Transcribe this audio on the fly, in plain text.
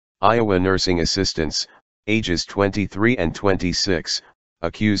Iowa nursing assistants, ages 23 and 26,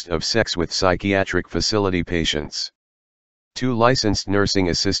 accused of sex with psychiatric facility patients. 2 licensed nursing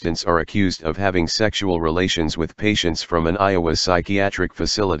assistants are accused of having sexual relations with patients from an Iowa psychiatric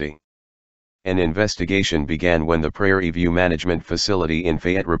facility. An investigation began when the Prairie View Management Facility in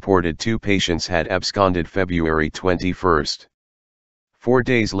Fayette reported 2 patients had absconded February 21. 4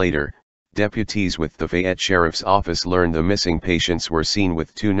 days later, deputies with the Fayette Sheriff's Office learned the missing patients were seen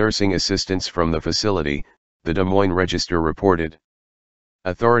with 2 nursing assistants from the facility, the Des Moines Register reported.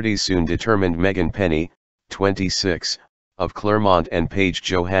 Authorities soon determined Megan Penny, 26, of Claremont and Paige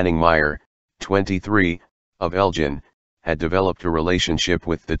Johanning Meyer, 23, of Elgin, had developed a relationship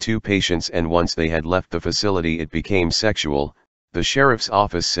with the 2 patients, and once they had left the facility it became sexual, the sheriff's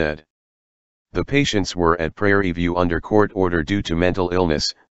office said. The patients were at Prairie View under court order due to mental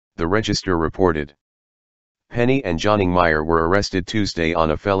illness, the Register reported. Penny and Johanning Meyer were arrested Tuesday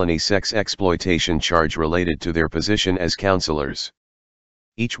on a felony sex exploitation charge related to their position as counselors.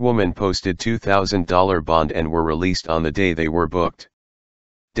 Each woman posted $2,000 bond and were released on the day they were booked.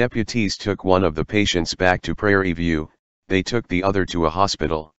 Deputies took one of the patients back to Prairie View, they took the other to a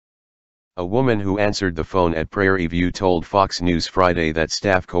hospital. A woman who answered the phone at Prairie View told Fox News Friday that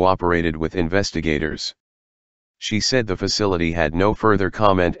staff cooperated with investigators. She said the facility had no further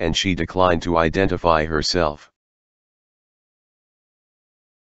comment and she declined to identify herself.